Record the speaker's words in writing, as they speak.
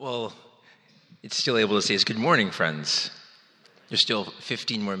Well, it's still able to say is good morning, friends. There's still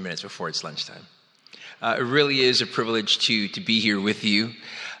 15 more minutes before it's lunchtime. It really is a privilege to be here with you.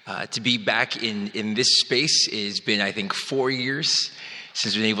 To be back in this space has been, I think, 4 years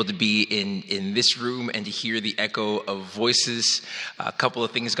since we've been able to be in this room and to hear the echo of voices. A couple of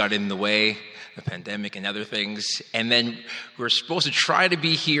things got in the way, the pandemic and other things. And then we were supposed to try to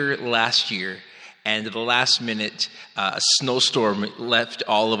be here last year. And at the last minute, a snowstorm left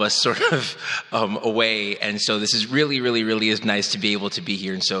all of us sort of away. And so this is really is nice to be able to be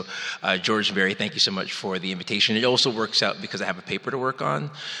here. And so, George and Barry, thank you so much for the invitation. It also works out because I have a paper to work on.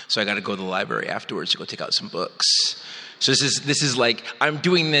 So I got to go to the library afterwards to go take out some books. So this is like, I'm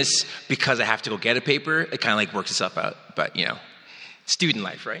doing this because I have to go get a paper. It kind of like works itself out. But, you know, student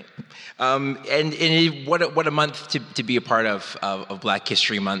life, right? What a month to be a part of Black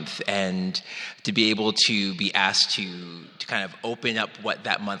History Month, and to be able to be asked to kind of open up what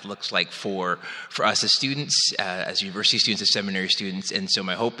that month looks like for us as students, as university students, as seminary students. And so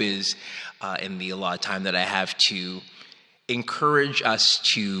my hope is, in the allotted time that I have, to encourage us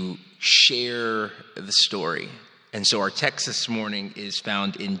to share the story. And so our text this morning is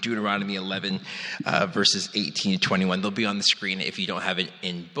found in Deuteronomy 11, verses 18 to 21. They'll be on the screen if you don't have it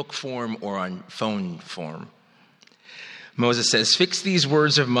in book form or on phone form. Moses says, "Fix these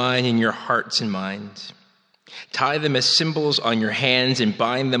words of mine in your hearts and minds. Tie them as symbols on your hands and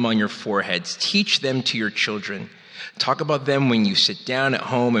bind them on your foreheads. Teach them to your children. Talk about them when you sit down at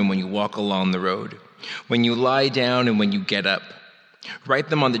home and when you walk along the road, when you lie down and when you get up. Write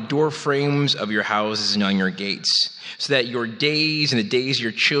them on the door frames of your houses and on your gates, so that your days and the days of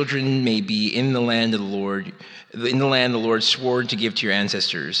your children may be in the land of the Lord, swore to give to your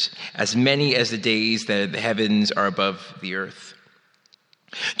ancestors, as many as the days that the heavens are above the earth."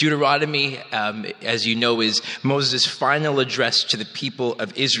 Deuteronomy, as you know, is Moses' final address to the people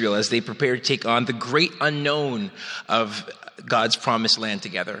of Israel as they prepare to take on the great unknown of God's promised land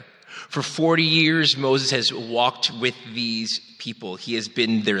together. For 40 years, Moses has walked with these people. He has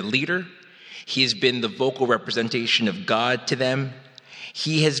been their leader. He has been the vocal representation of God to them.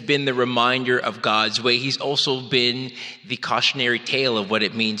 He has been the reminder of God's way. He's also been the cautionary tale of what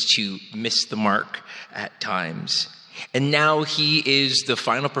it means to miss the mark at times. And now he is the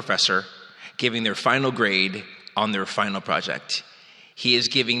final professor giving their final grade on their final project. He is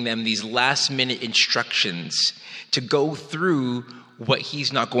giving them these last-minute instructions to go through what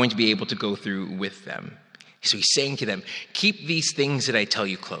he's not going to be able to go through with them. So he's saying to them, keep these things that I tell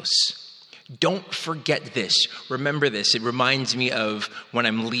you close. Don't forget this. Remember this. It reminds me of when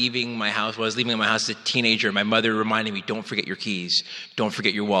I'm leaving my house. When I was leaving my house as a teenager, my mother reminded me, don't forget your keys. Don't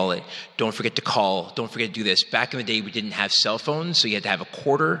forget your wallet. Don't forget to call. Don't forget to do this. Back in the day, we didn't have cell phones, so you had to have a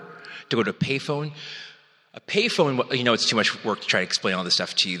quarter to go to a payphone. A payphone, you know, it's too much work to try to explain all this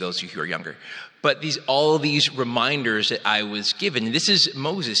stuff to you, those of you who are younger. But all these reminders that I was given, and this is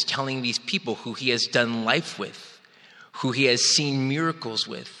Moses telling these people who he has done life with, who he has seen miracles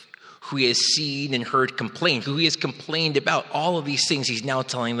with, who he has seen and heard complain, who he has complained about, all of these things. He's now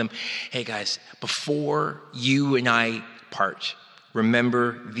telling them, hey guys, before you and I part,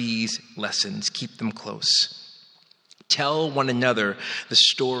 remember these lessons, keep them close. Tell one another the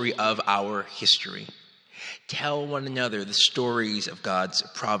story of our history. Tell one another the stories of God's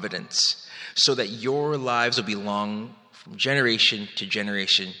providence, so that your lives will belong from generation to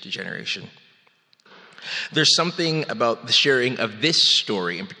generation to generation. There's something about the sharing of this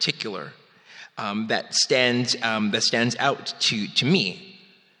story in particular that stands out to me.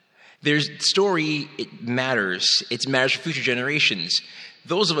 There's story, it matters. It matters for future generations.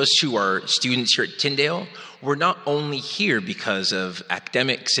 Those of us who are students here at Tyndale, we're not only here because of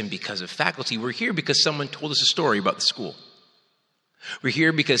academics and because of faculty. We're here because someone told us a story about the school. We're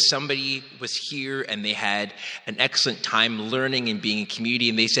here because somebody was here and they had an excellent time learning and being in community.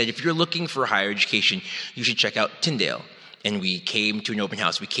 And they said, if you're looking for higher education, you should check out Tyndale. And we came to an open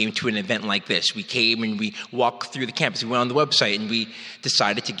house. We came to an event like this. We came and we walked through the campus. We went on the website and we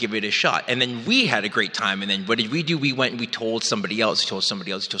decided to give it a shot. And then we had a great time. And then what did we do? We went and we told somebody else, told somebody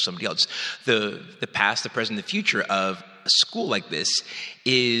else, told somebody else. The past, the present, the future of a school like this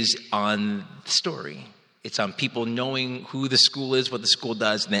is on the story. It's on people knowing who the school is, what the school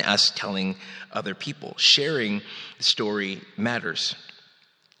does, and then us telling other people. Sharing the story matters.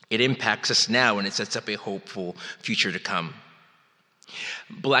 It impacts us now, and it sets up a hopeful future to come.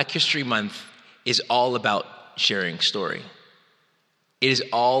 Black History Month is all about sharing story. It is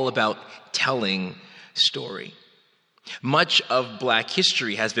all about telling story. Much of Black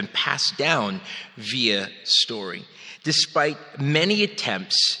history has been passed down via story, despite many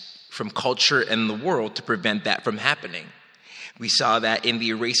attempts from culture and the world to prevent that from happening. We saw that in the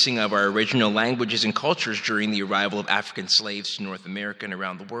erasing of our original languages and cultures during the arrival of African slaves to North America and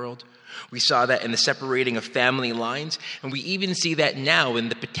around the world. We saw that in the separating of family lines, and we even see that now in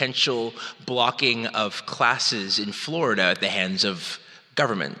the potential blocking of classes in Florida at the hands of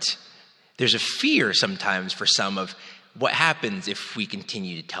government. There's a fear sometimes for some of what happens if we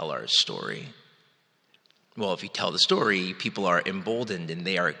continue to tell our story. Well, if you tell the story, people are emboldened and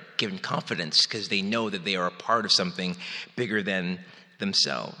they are given confidence because they know that they are a part of something bigger than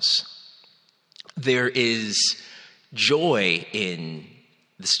themselves. There is joy in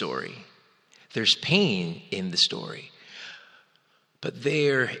the story. There's pain in the story. But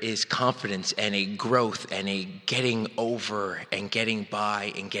there is confidence and a growth and a getting over and getting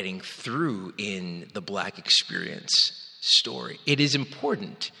by and getting through in the Black experience story. It is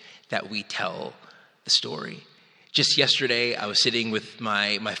important that we tell the story. Just yesterday, I was sitting with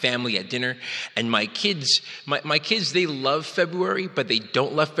my family at dinner, and my kids, they love February, but they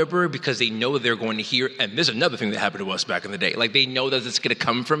don't love February because they know they're going to hear, and there's another thing that happened to us back in the day. Like, they know that it's going to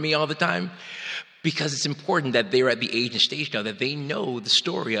come from me all the time because it's important that they're at the age and stage now that they know the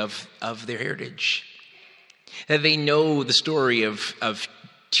story of their heritage, that they know the story of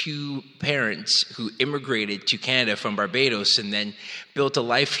two parents who immigrated to Canada from Barbados and then built a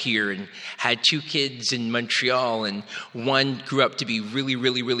life here and had two kids in Montreal, and one grew up to be really,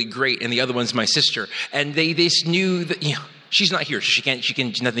 really, really great, and the other one's my sister. And they just knew that, she's not here, so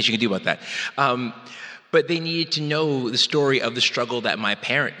there's nothing she can do about that. But they needed to know the story of the struggle that my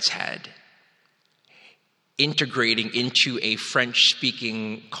parents had, integrating into a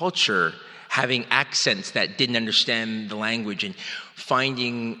French-speaking culture, having accents that didn't understand the language, and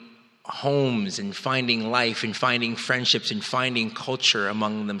finding homes and finding life and finding friendships and finding culture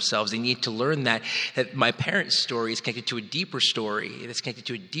among themselves. They need to learn that my parents' story is connected to a deeper story. It's connected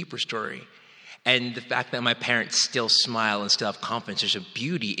to a deeper story. And the fact that my parents still smile and still have confidence, there's a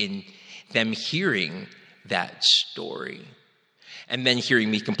beauty in them hearing that story. And then hearing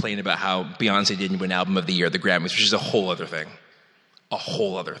me complain about how Beyonce didn't win Album of the Year at the Grammys, which is a whole other thing. A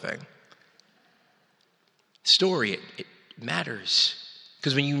whole other thing. Story, it matters.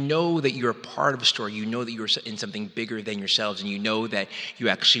 Because when you know that you're a part of a story, you know that you're in something bigger than yourselves, and you know that you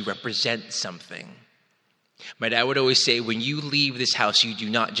actually represent something. My dad would always say, when you leave this house, you do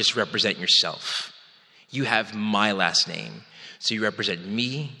not just represent yourself. You have my last name. So you represent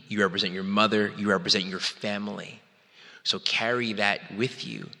me, you represent your mother, you represent your family. So carry that with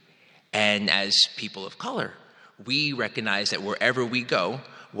you. And as people of color, we recognize that wherever we go,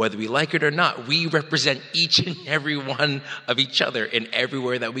 whether we like it or not, we represent each and every one of each other, and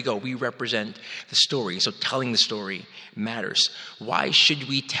everywhere that we go, we represent the story. So telling the story matters. Why should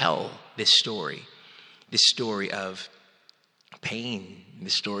we tell this story? This story of pain, the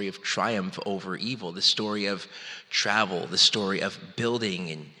story of triumph over evil, the story of travel, the story of building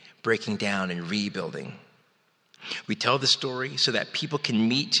and breaking down and rebuilding. We tell the story so that people can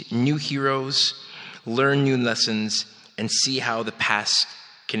meet new heroes, learn new lessons, and see how the past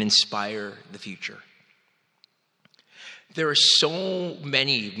can inspire the future. There are so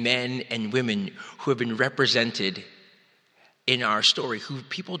many men and women who have been represented in our story who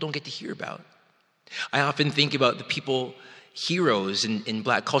people don't get to hear about. I often think about the people, heroes in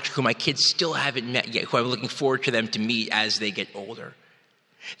Black culture who my kids still haven't met yet, who I'm looking forward to them to meet as they get older.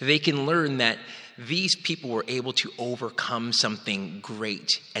 They can learn that these people were able to overcome something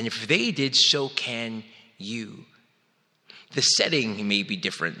great. And if they did, so can you. The setting may be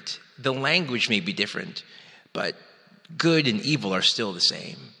different. The language may be different. But good and evil are still the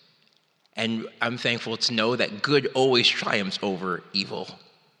same. And I'm thankful to know that good always triumphs over evil.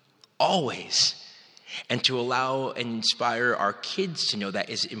 Always. And to allow and inspire our kids to know that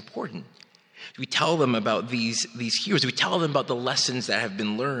is important. We tell them about these heroes. We tell them about the lessons that have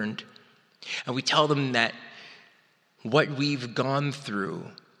been learned. And we tell them that what we've gone through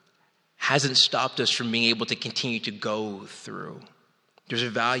hasn't stopped us from being able to continue to go through. There's a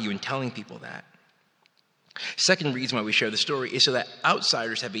value in telling people that. Second reason why we share the story is so that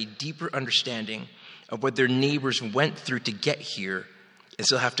outsiders have a deeper understanding of what their neighbors went through to get here and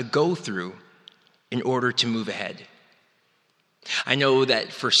still have to go through in order to move ahead. I know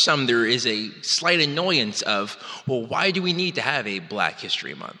that for some there is a slight annoyance of, well, why do we need to have a Black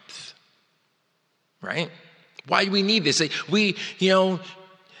History Month? Right? Why do we need this? We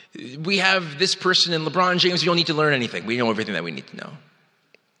have this person in LeBron James. We don't need to learn anything. We know everything that we need to know.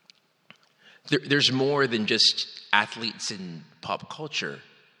 There's more than just athletes in pop culture.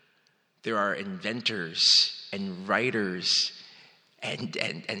 There are inventors and writers and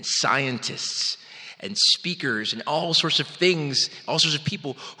scientists and speakers and all sorts of things, all sorts of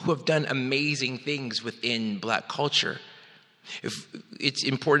people who have done amazing things within Black culture. It's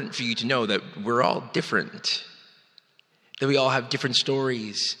important for you to know that we're all different, that we all have different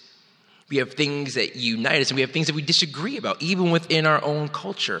stories. We have things that unite us, and we have things that we disagree about, even within our own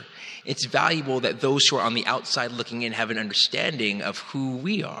culture. It's valuable that those who are on the outside looking in have an understanding of who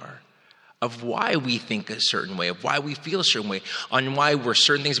we are, of why we think a certain way, of why we feel a certain way, on why we're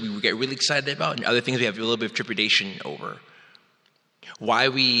certain things we get really excited about and other things we have a little bit of trepidation over. Why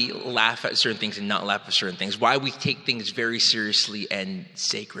we laugh at certain things and not laugh at certain things. Why we take things very seriously and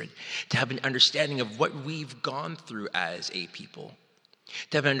sacred. To have an understanding of what we've gone through as a people.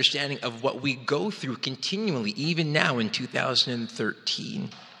 To have an understanding of what we go through continually, even now in 2013.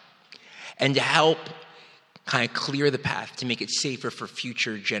 And to help kind of clear the path to make it safer for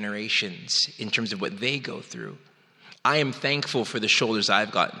future generations in terms of what they go through. I am thankful for the shoulders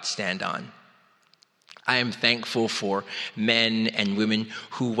I've gotten to stand on. I am thankful for men and women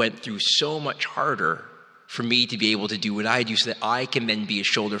who went through so much harder for me to be able to do what I do so that I can then be a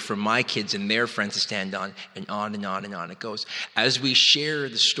shoulder for my kids and their friends to stand on, and on and on and on it goes. As we share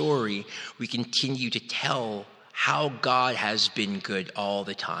the story, we continue to tell how God has been good all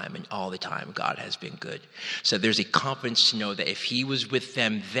the time, and all the time God has been good. So there's a confidence to know that if he was with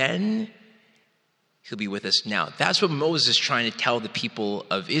them then, he'll be with us now. That's what Moses is trying to tell the people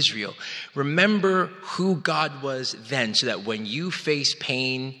of Israel. Remember who God was then, so that when you face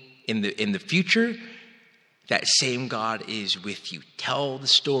pain in the future, that same God is with you. Tell the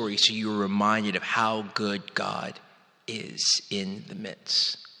story so you're reminded of how good God is in the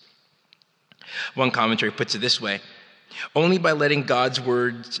midst. One commentary puts it this way: only by letting God's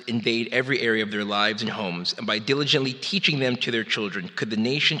words invade every area of their lives and homes, and by diligently teaching them to their children, could the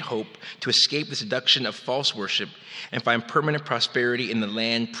nation hope to escape the seduction of false worship and find permanent prosperity in the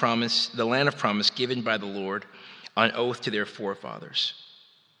land of promise given by the Lord on oath to their forefathers.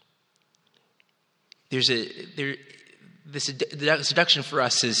 The seduction for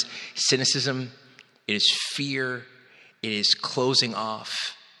us is cynicism, it is fear, it is closing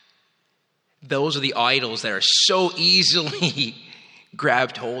off. Those are the idols that are so easily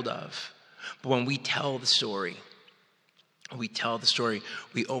grabbed hold of. But when we tell the story, we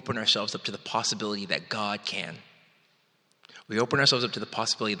open ourselves up to the possibility that God can. We open ourselves up to the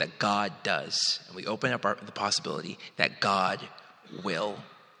possibility that God does. And we open up the possibility that God will.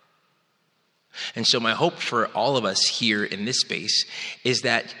 And so my hope for all of us here in this space is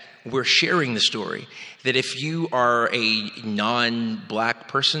that we're sharing the story. That if you are a non-black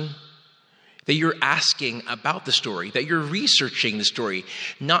person, that you're asking about the story, that you're researching the story,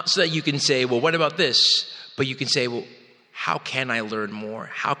 not so that you can say, well, what about this? But you can say, well, how can I learn more?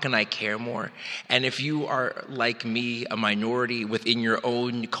 How can I care more? And if you are, like me, a minority within your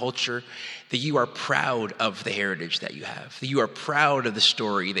own culture, that you are proud of the heritage that you have, that you are proud of the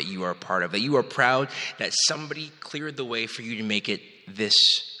story that you are a part of, that you are proud that somebody cleared the way for you to make it this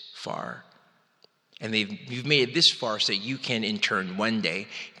far. And you've made it this far so you can, in turn, one day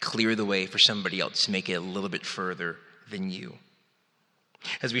clear the way for somebody else to make it a little bit further than you.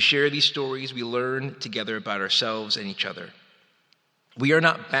 As we share these stories, we learn together about ourselves and each other. We are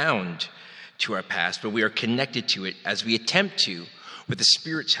not bound to our past, but we are connected to it as we attempt to, with the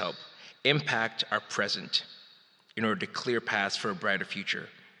Spirit's help, impact our present in order to clear paths for a brighter future,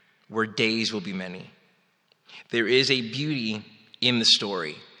 where days will be many. There is a beauty in the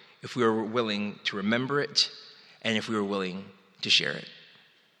story if we are willing to remember it and if we are willing to share it.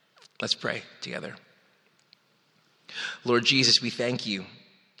 Let's pray together. Lord Jesus, we thank you.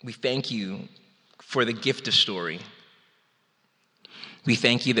 We thank you for the gift of story. We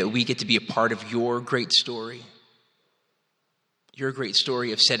thank you that we get to be a part of your great story. Your great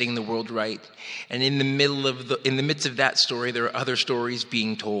story of setting the world right. And in the midst of that story, there are other stories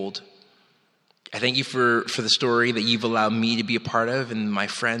being told. I thank you for the story that you've allowed me to be a part of and my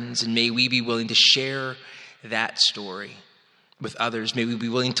friends. And may we be willing to share that story with others. May we be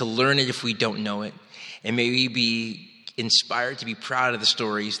willing to learn it if we don't know it. And may we be inspired to be proud of the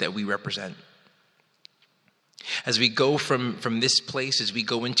stories that we represent. As we go from this place, as we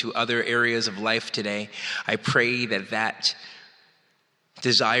go into other areas of life today, I pray that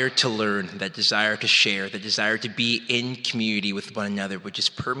desire to learn, that desire to share, that desire to be in community with one another would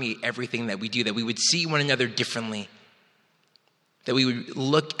just permeate everything that we do, that we would see one another differently, that we would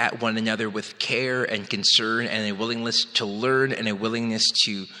look at one another with care and concern and a willingness to learn and a willingness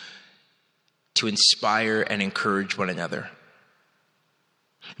to inspire and encourage one another.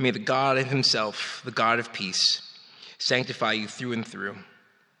 May the God of himself, the God of peace, sanctify you through and through.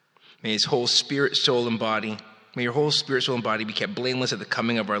 May his whole spirit, soul, and body, may your whole spirit, soul, and body be kept blameless at the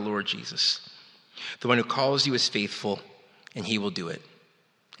coming of our Lord Jesus. The one who calls you is faithful, and he will do it.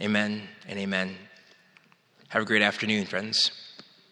 Amen and amen. Have a great afternoon, friends.